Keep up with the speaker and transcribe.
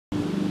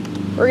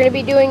We're going to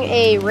be doing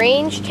a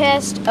range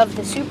test of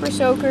the Super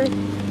Soaker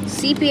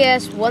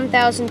CPS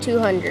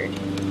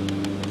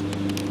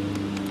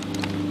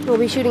 1200. We'll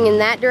be shooting in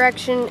that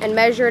direction and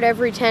measure it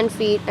every 10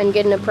 feet and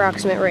get an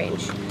approximate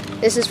range.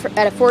 This is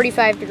at a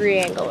 45-degree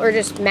angle, or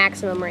just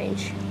maximum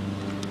range.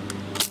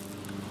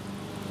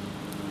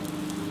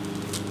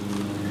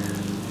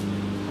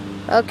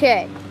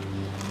 Okay,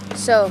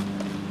 so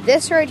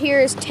this right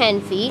here is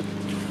 10 feet.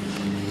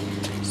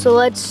 So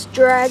let's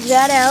drag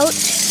that out.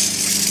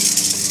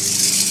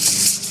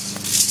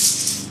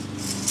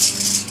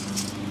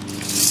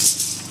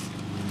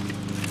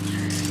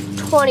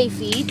 $20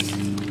 feet.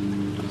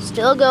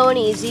 Still going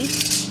easy.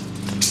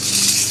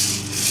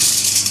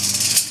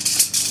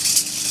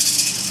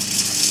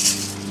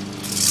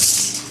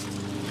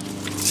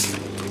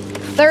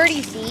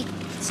 30 feet.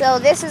 So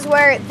this is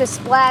where the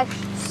splash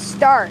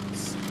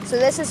starts. So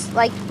this is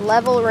like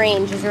level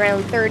range is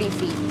around 30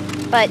 feet.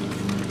 But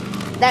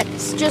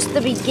that's just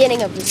the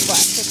beginning of the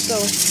splash. Let's go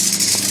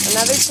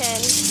another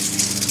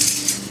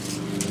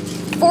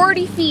 10.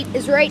 40 feet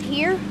is right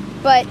here,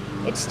 but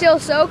it's still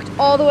soaked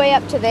all the way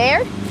up to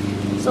there.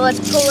 So let's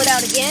pull it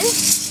out again.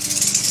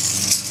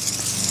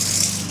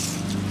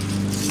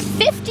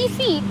 50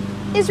 feet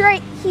is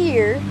right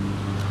here,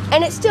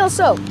 and it's still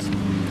soaked.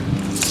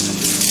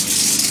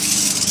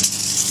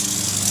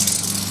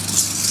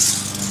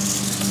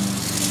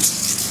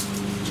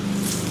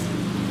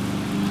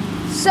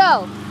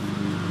 So,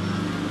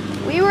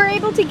 we were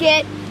able to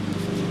get,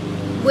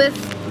 with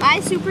my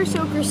Super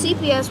Soaker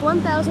CPS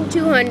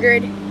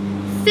 1200,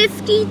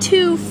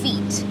 52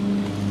 feet.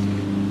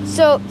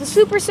 So, the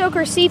Super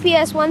Soaker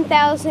CPS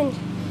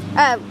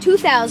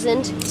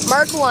 2000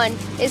 Mark I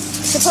is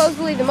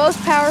supposedly the most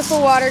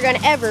powerful water gun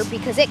ever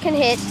because it can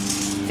hit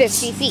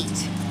 50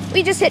 feet.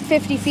 We just hit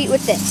 50 feet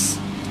with this.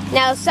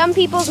 Now, some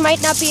people's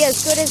might not be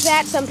as good as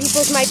that, some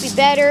people's might be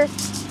better,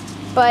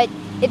 but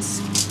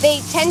they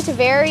tend to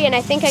vary, and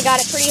I think I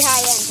got a pretty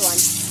high-end one.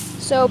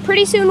 So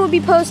pretty soon we'll be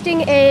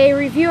posting a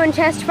review and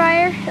test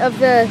fire of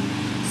the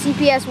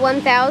CPS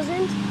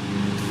 1000.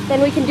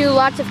 Then we can do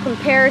lots of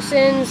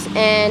comparisons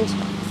and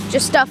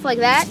just stuff like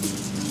that.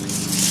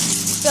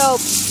 So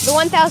the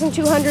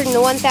 1200 and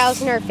the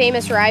 1000 are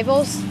famous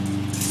rivals.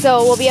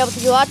 So we'll be able to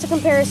do lots of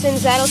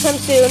comparisons. That'll come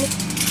soon.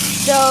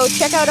 So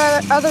check out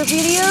our other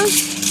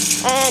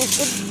videos and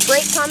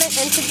rate, comment,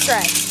 and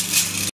subscribe.